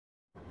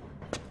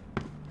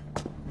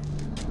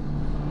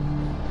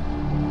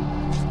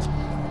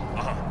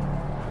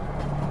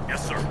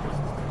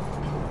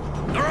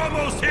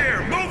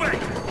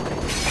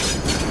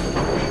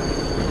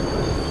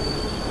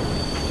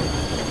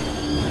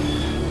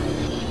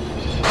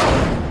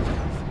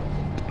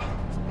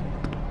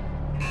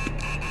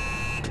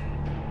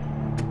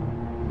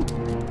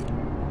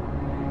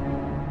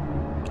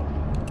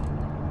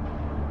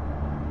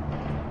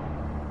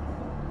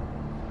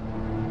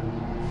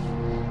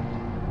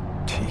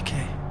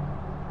TK?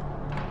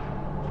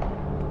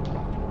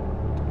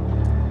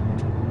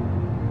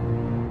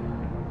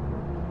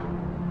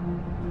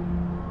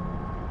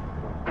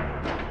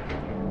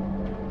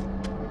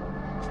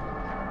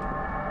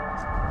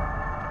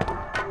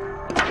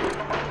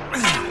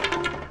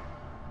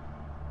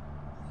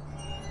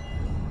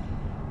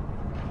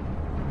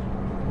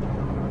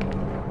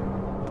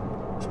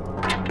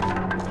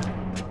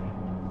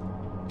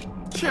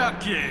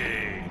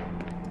 Chucky!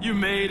 You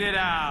made it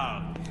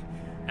out.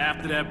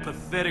 After that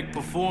pathetic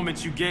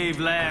performance you gave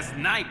last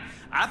night,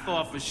 I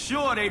thought for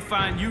sure they'd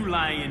find you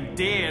lying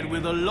dead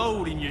with a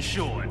load in your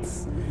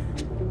shorts.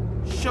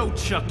 Show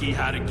Chucky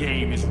how the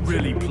game is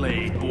really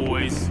played,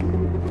 boys.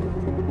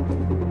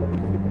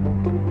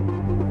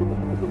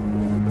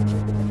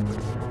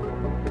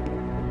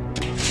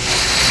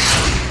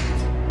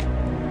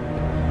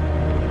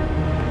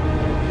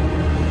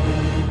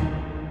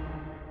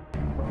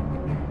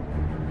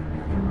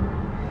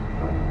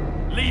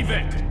 Leave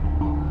it!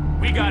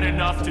 We got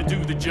enough to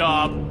do the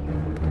job.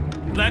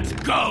 Let's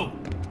go!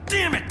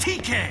 Damn it,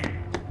 TK!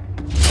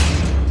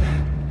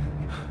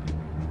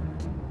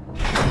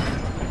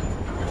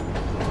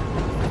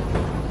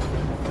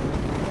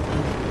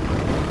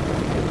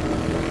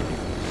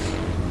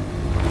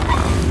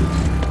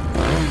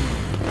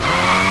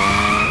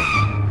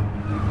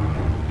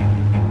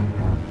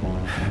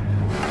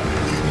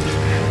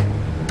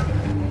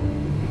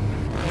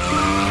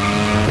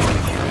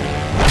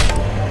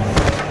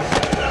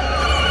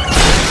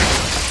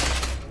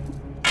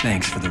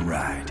 Thanks for the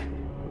ride.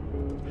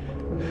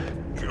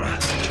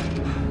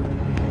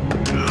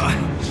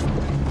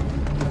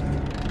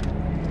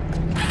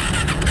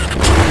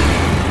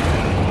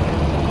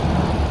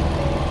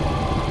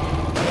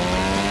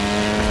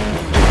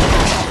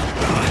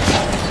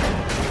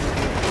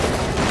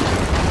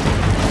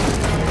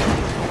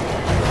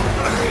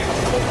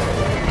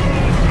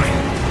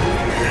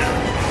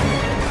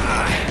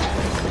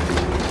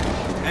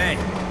 Hey,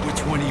 which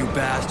one of you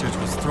bastards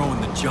was throwing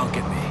the junk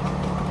at me?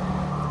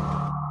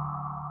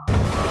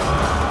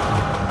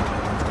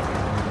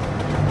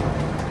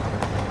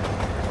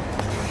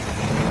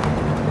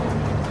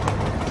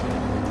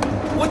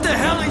 What the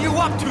hell are you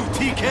up to,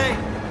 TK?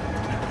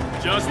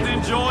 Just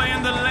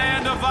enjoying the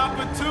land of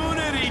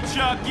opportunity,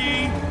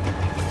 Chucky!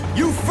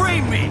 You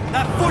framed me!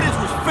 That footage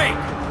was fake!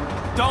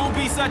 Don't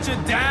be such a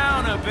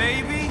downer,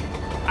 baby!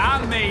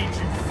 I made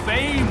you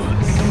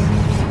famous!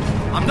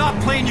 I'm not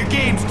playing your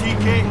games,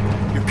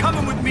 TK. You're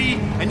coming with me,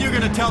 and you're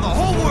gonna tell the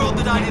whole world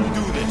that I didn't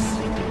do this.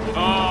 Oh,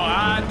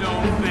 I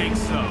don't think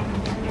so.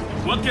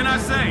 What can I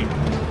say?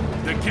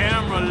 The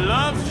camera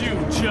loves you,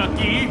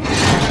 Chucky!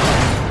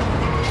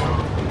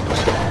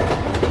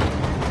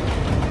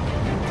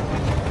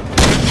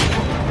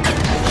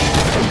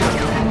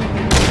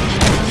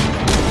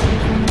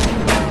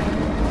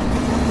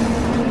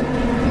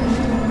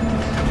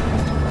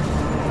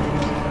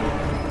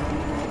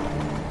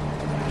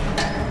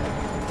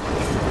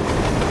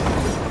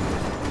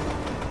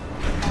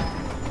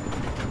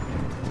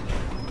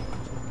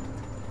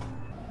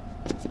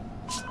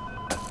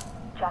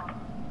 Chuck,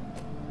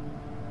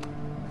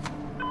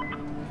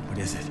 What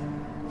is it?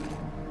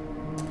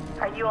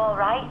 are you all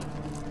right?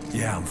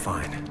 Yeah, I'm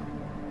fine.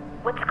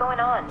 What's going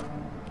on?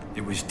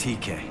 It was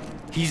TK.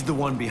 He's the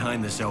one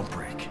behind this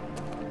outbreak.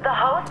 The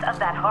host of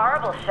that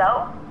horrible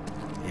show?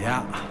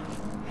 Yeah.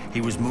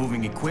 He was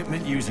moving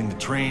equipment using the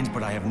trains,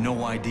 but I have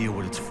no idea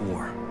what it's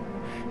for.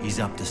 He's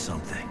up to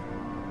something.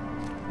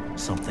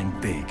 Something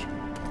big.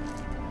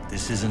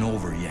 This isn't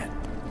over yet.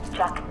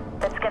 Chuck,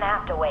 that's gonna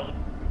have to wait.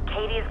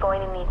 Katie is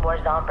going to need more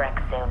Zombrex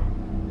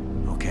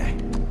soon. Okay.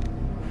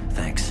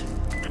 Thanks.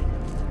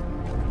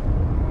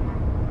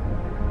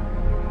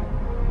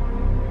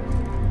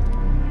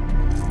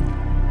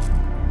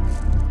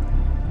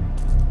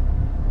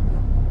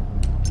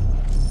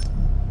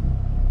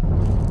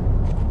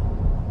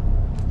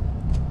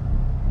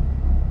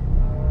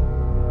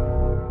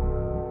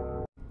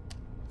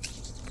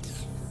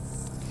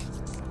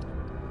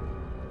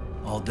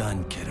 All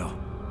done, kiddo.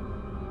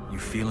 You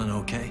feeling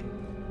okay?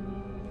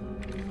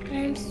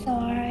 I'm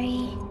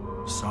sorry.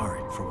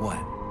 Sorry, for what?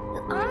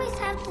 You always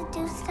have to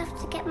do stuff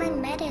to get my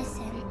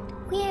medicine.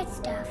 Weird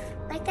stuff,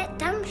 like that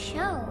dumb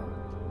show.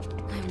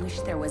 I wish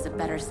there was a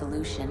better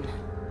solution.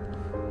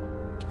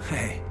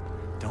 Hey,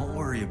 don't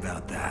worry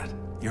about that.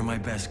 You're my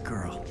best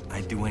girl.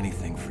 I'd do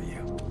anything for you.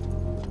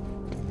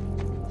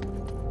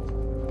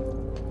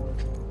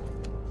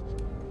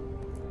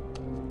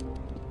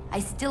 I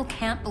still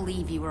can't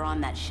believe you were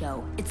on that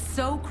show. It's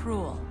so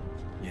cruel.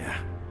 Yeah,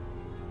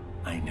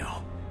 I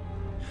know.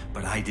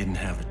 But I didn't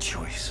have a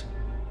choice.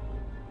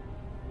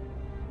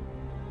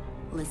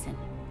 Listen,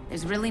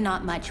 there's really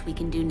not much we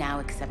can do now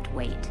except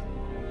wait.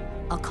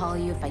 I'll call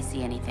you if I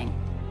see anything.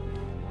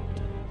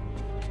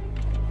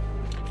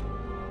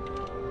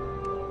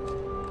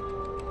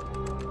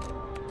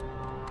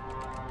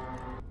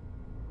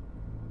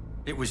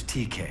 It was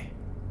TK.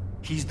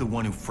 He's the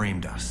one who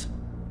framed us.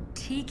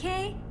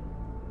 TK?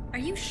 Are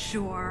you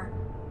sure?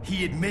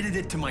 He admitted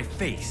it to my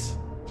face.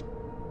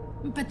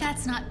 But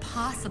that's not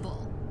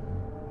possible.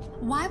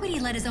 Why would he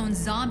let his own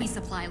zombie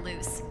supply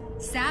loose?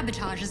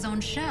 Sabotage his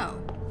own show?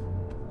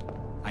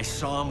 I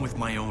saw him with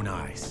my own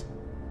eyes.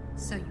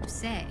 So you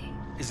say.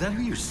 Is that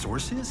who your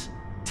source is?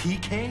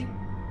 TK?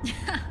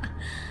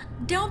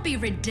 Don't be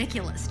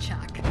ridiculous,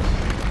 Chuck.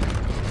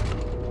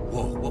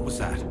 Whoa, what was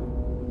that?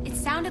 It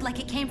sounded like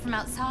it came from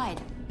outside.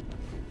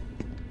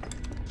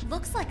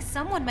 Looks like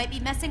someone might be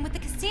messing with the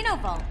casino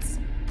vaults.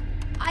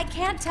 I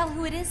can't tell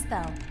who it is,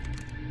 though.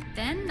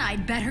 Then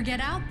I'd better get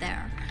out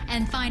there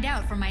and find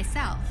out for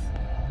myself.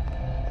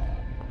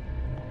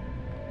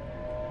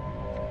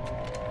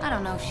 I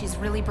don't know if she's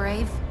really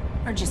brave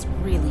or just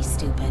really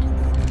stupid.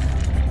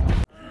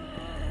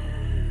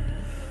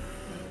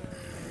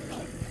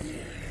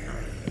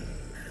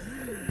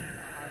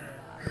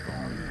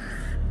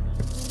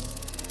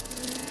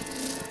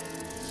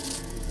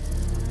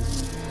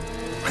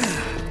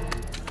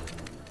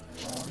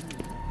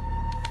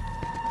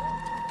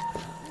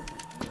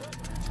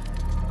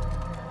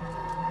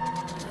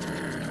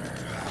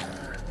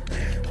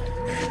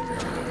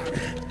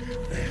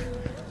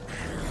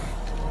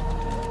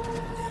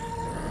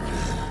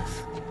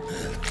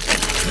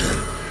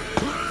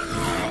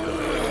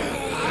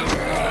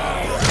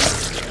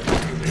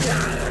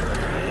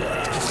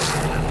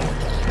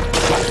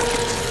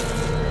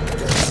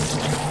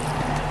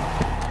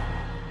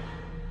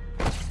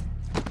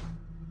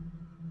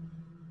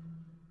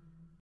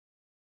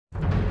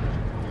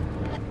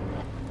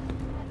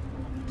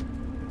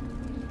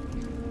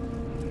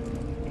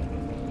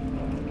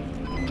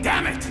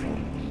 Damn it!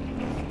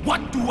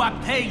 What do I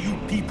pay you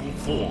people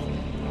for?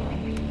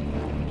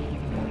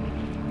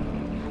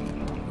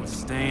 We're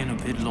staying a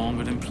bit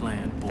longer than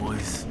planned,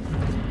 boys.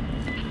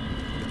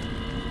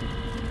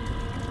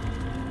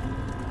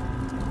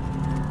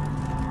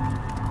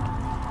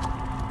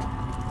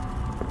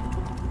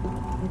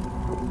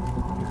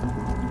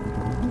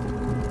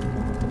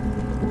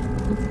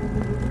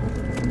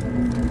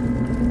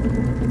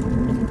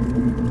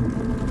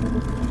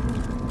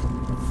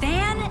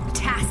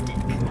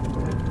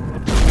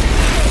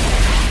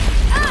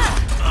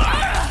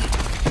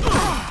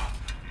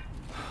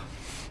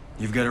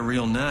 You've got a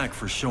real knack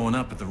for showing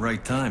up at the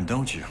right time,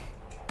 don't you?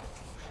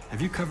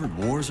 Have you covered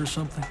wars or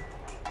something?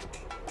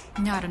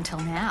 Not until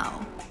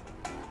now.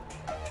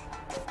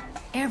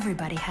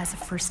 Everybody has a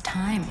first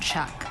time,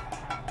 Chuck.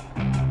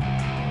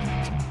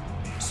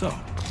 So,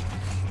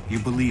 you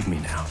believe me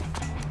now?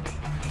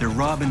 They're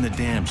robbing the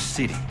damn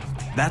city.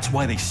 That's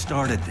why they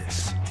started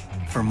this.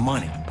 For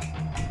money.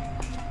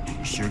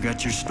 You sure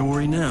got your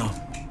story now.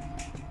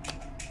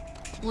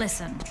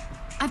 Listen,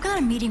 I've got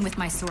a meeting with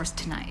my source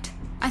tonight.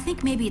 I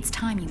think maybe it's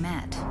time you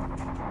met.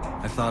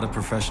 I thought a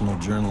professional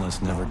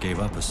journalist never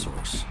gave up a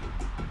source.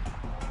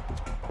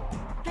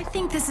 I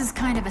think this is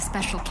kind of a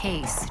special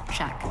case,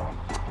 Chuck.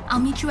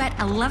 I'll meet you at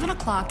 11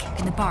 o'clock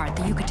in the bar at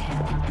the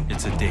Yucatan.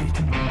 It's a date.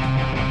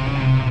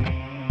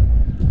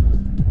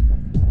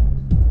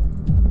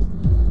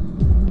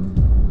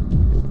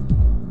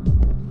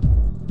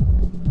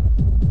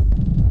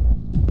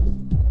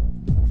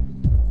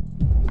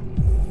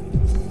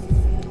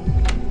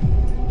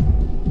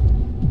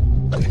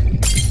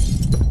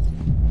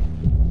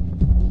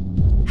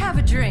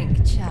 Drink,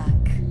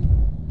 Chuck.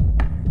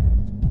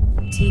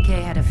 TK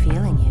had a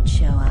feeling you'd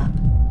show up.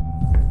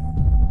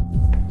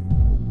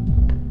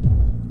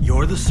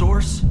 You're the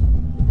source?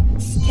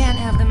 Can't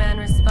have the man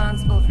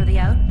responsible for the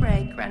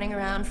outbreak running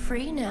around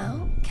free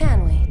now,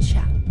 can we,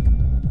 Chuck?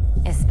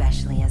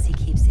 Especially as he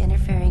keeps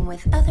interfering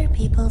with other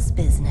people's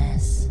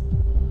business.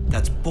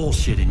 That's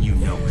bullshit and you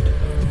know it.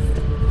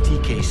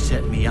 TK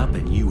set me up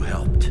and you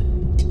helped.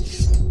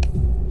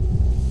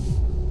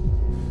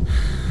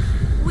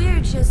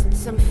 We're just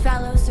some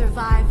fellow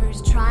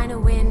survivors trying to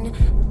win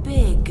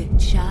big,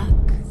 Chuck.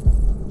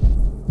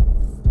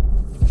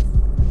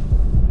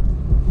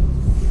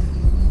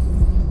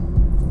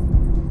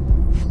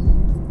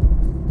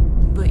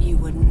 But you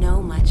wouldn't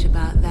know much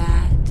about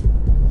that.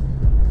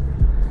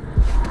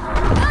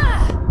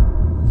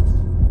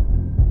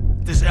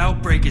 This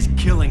outbreak is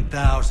killing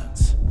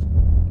thousands.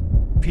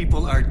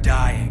 People are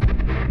dying.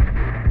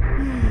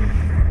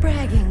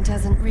 Bragging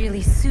doesn't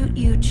really suit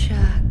you, Chuck.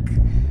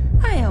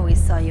 I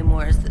always saw you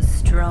more as the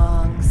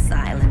strong,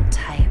 silent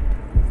type.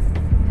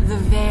 The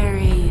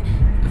very,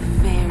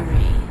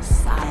 very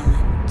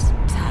silent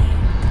type.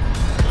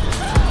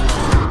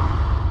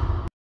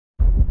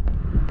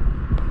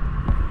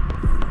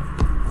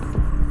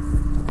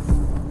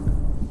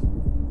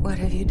 What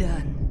have you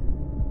done?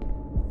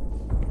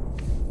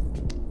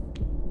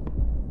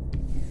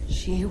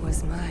 She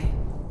was my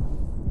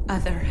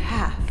other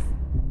half.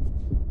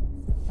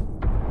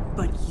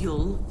 But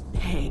you'll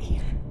pay.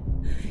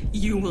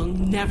 You will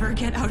never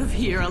get out of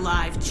here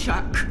alive,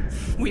 Chuck.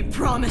 We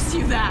promise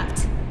you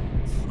that.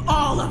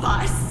 All of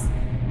us.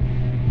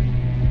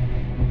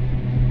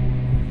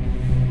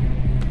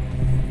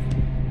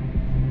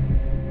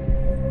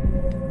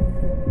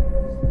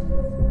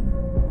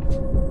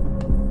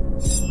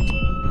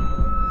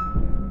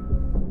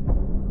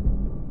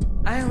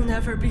 I'll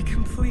never be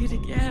complete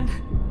again.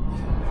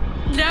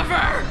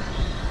 Never!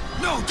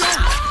 No,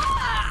 don't!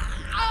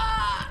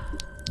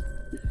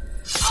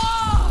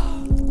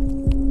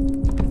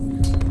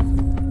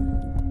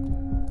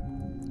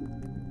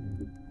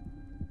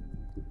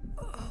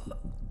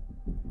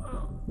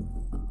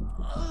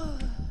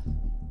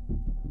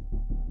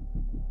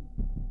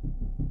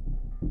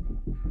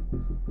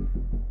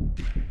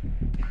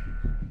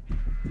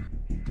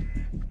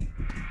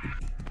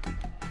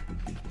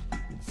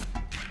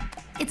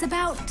 It's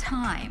about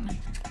time.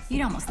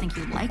 You'd almost think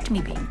you liked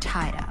me being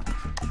tied up.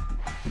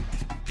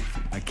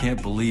 I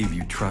can't believe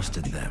you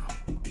trusted them.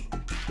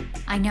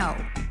 I know.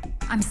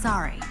 I'm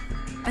sorry.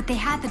 But they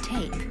had the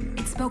tape.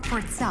 It spoke for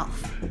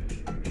itself.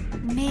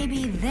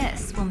 Maybe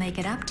this will make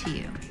it up to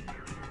you.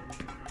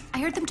 I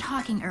heard them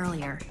talking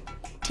earlier.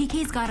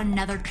 TK's got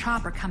another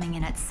chopper coming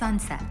in at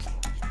sunset.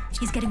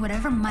 He's getting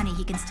whatever money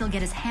he can still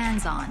get his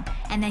hands on,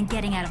 and then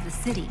getting out of the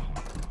city.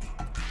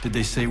 Did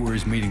they say where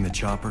he's meeting the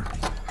chopper?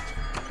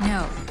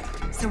 No,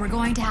 so we're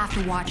going to have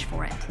to watch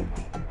for it.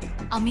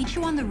 I'll meet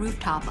you on the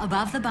rooftop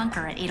above the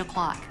bunker at 8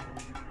 o'clock.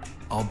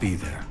 I'll be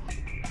there.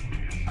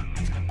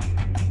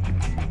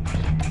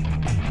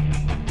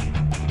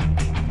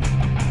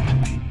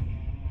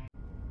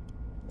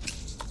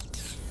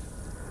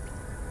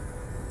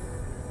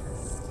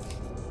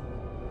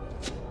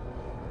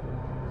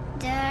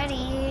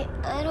 Daddy,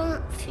 I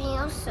don't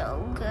feel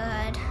so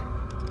good.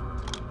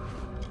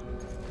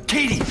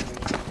 Katie!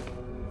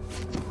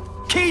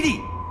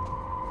 Katie!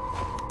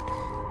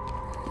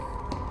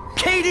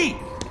 Katie!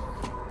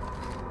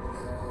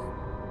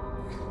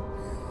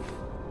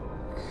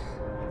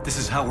 This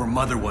is how her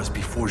mother was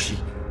before she...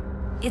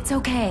 It's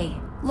okay.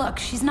 Look,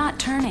 she's not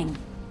turning.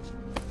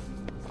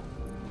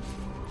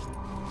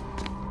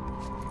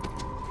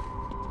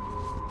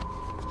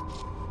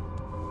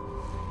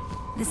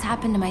 This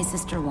happened to my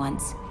sister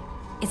once.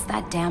 It's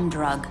that damn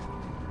drug.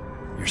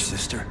 Your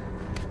sister?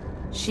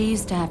 She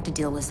used to have to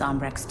deal with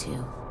Zombrex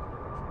too.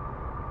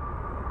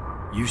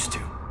 Used to.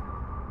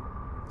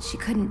 She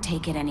couldn't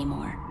take it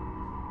anymore.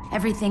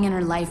 Everything in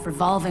her life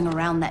revolving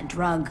around that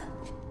drug.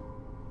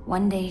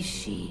 One day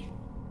she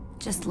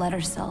just let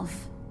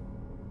herself.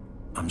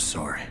 I'm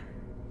sorry.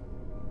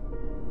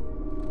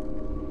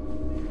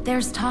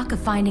 There's talk of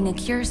finding a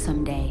cure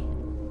someday.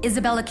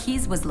 Isabella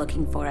Keyes was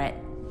looking for it.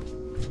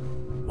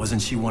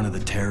 Wasn't she one of the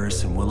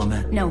terrorists in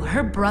Willamette? No,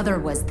 her brother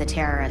was the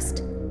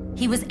terrorist.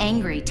 He was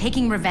angry,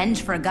 taking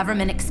revenge for a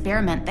government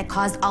experiment that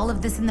caused all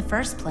of this in the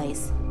first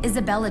place.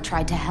 Isabella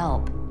tried to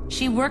help.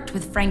 She worked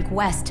with Frank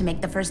West to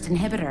make the first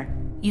inhibitor,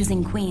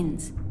 using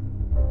Queens.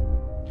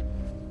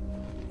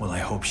 Well, I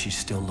hope she's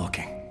still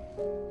looking.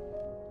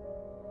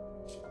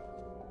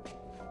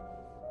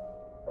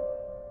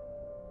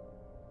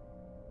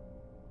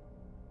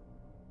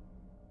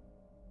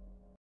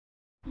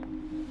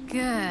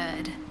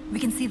 Good. We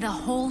can see the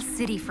whole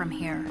city from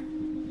here.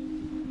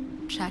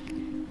 Chuck,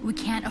 we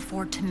can't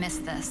afford to miss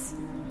this.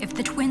 If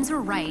the twins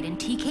are right and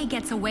TK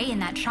gets away in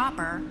that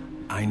chopper...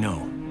 I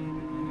know.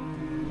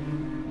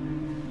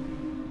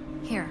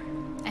 Here,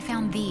 I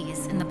found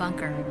these in the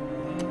bunker.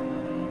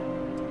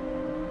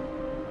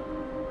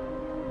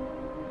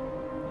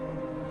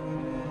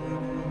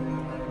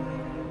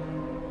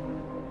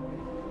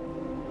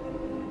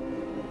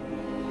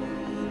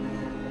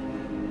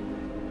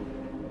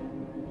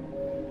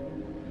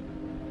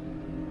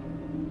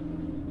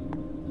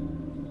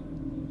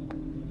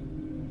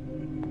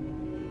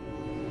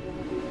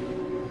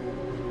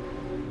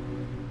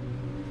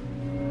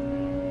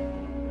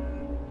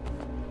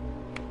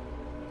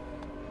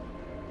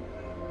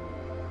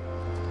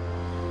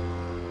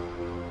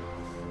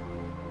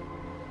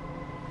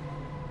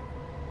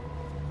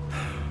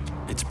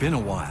 It's been a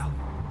while.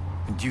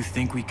 Do you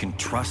think we can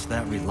trust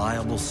that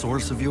reliable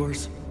source of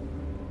yours?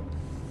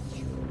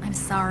 I'm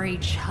sorry,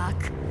 Chuck.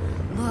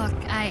 Look,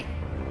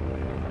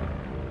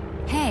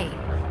 Hey,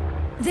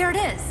 there it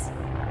is!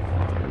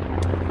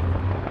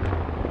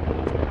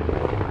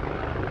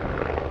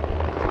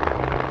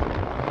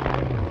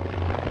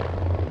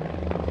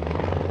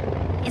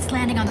 It's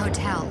landing on the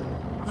hotel.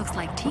 Looks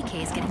like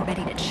TK's getting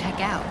ready to check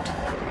out.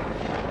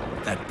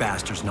 That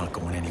bastard's not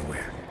going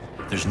anywhere.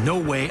 There's no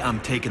way I'm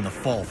taking the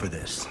fall for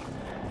this.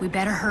 We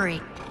better hurry.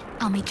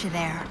 I'll meet you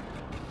there.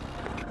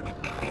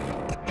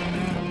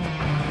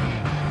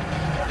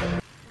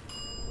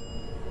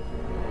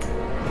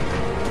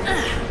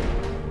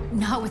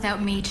 Not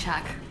without me,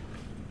 Chuck.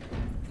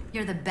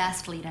 You're the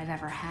best lead I've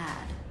ever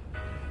had.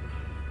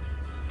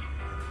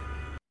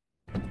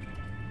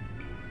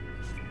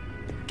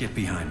 Get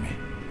behind me.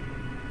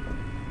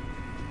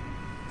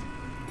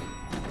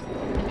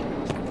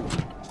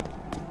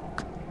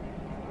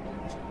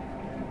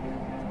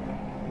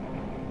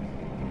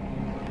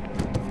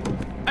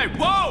 Hey,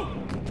 whoa!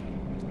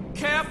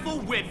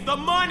 Careful with the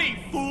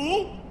money,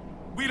 fool!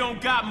 We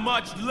don't got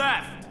much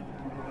left.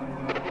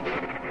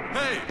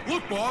 Hey,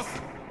 look, boss!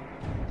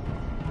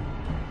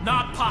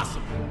 Not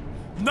possible.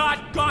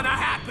 Not gonna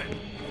happen.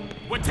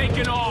 We're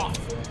taking off.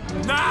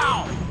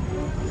 Now!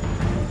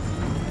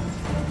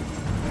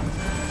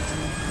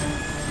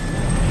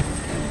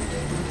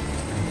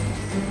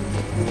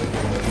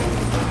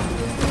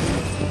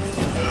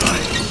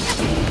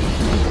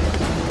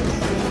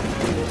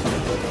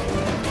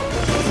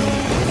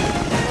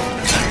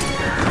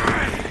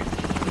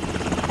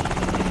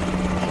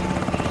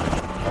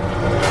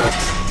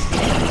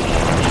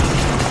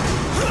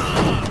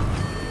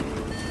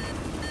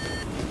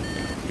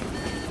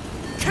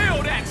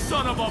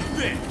 Son of a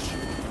bitch!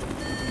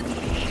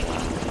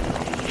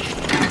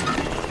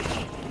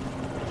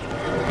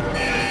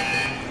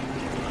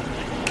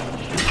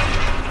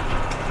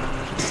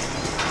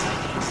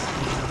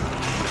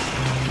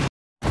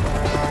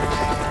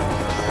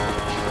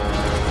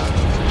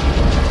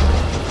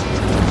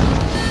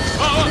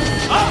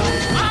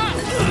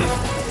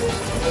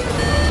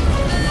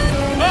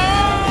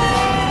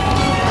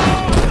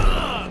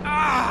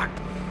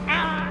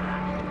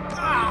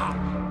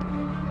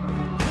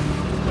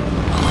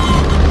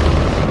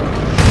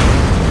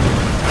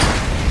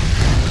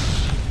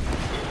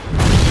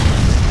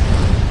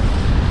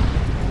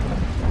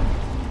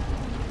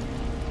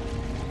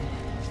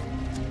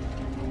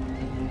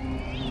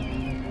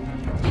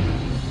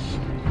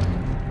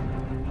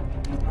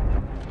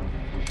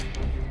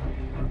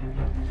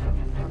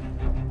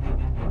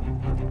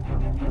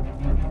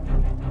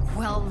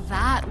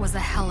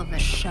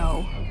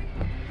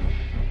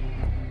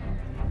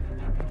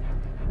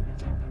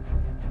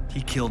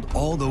 He killed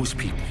all those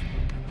people.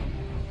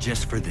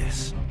 Just for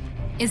this.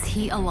 Is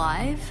he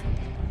alive?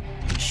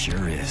 He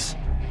sure is.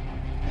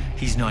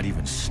 He's not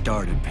even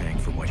started paying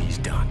for what he's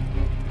done.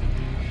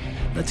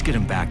 Let's get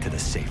him back to the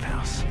safe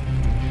house.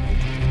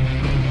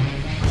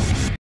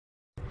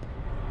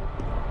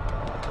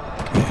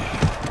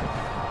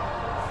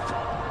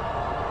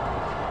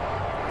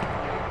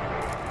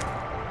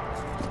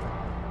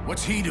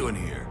 What's he doing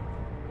here?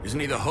 Isn't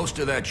he the host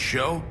of that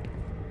show?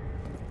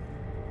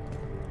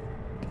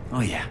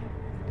 Oh yeah.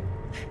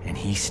 And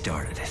he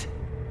started it.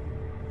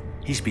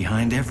 He's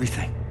behind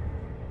everything.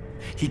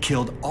 He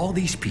killed all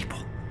these people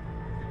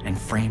and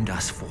framed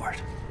us for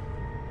it.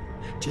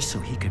 Just so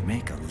he could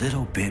make a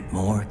little bit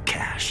more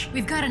cash.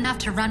 We've got enough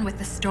to run with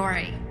the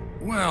story.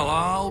 Well,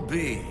 I'll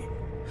be.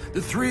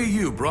 The three of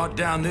you brought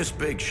down this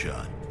big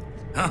shot.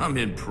 I'm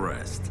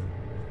impressed.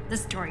 The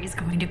story is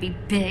going to be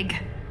big,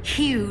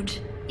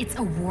 huge. It's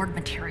award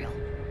material.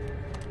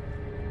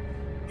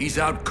 He's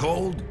out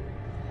cold?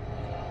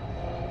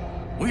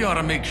 We ought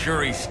to make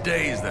sure he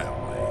stays that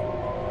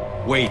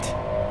way. Wait.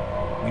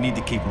 We need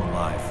to keep him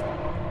alive.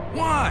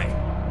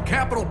 Why?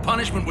 Capital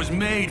punishment was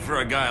made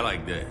for a guy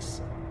like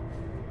this.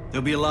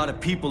 There'll be a lot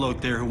of people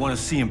out there who want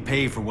to see him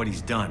pay for what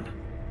he's done.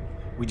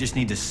 We just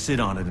need to sit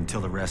on it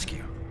until the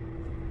rescue.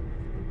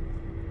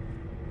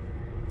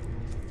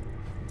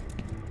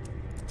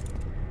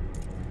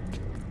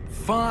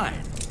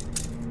 Fine.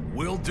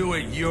 We'll do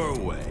it your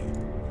way.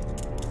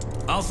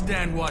 I'll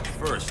stand watch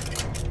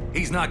first.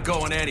 He's not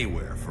going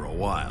anywhere for a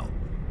while.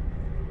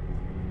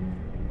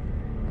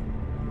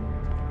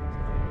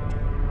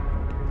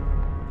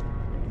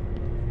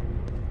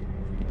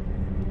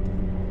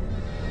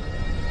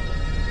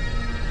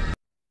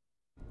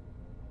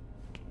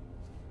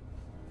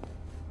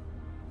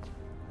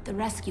 The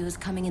rescue is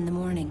coming in the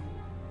morning.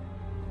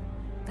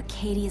 But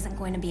Katie isn't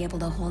going to be able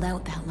to hold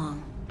out that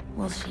long,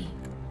 will she?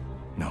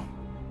 No.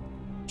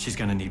 She's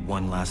gonna need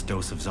one last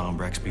dose of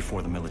Zombrex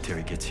before the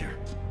military gets here.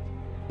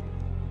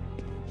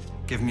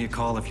 Give me a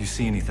call if you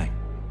see anything.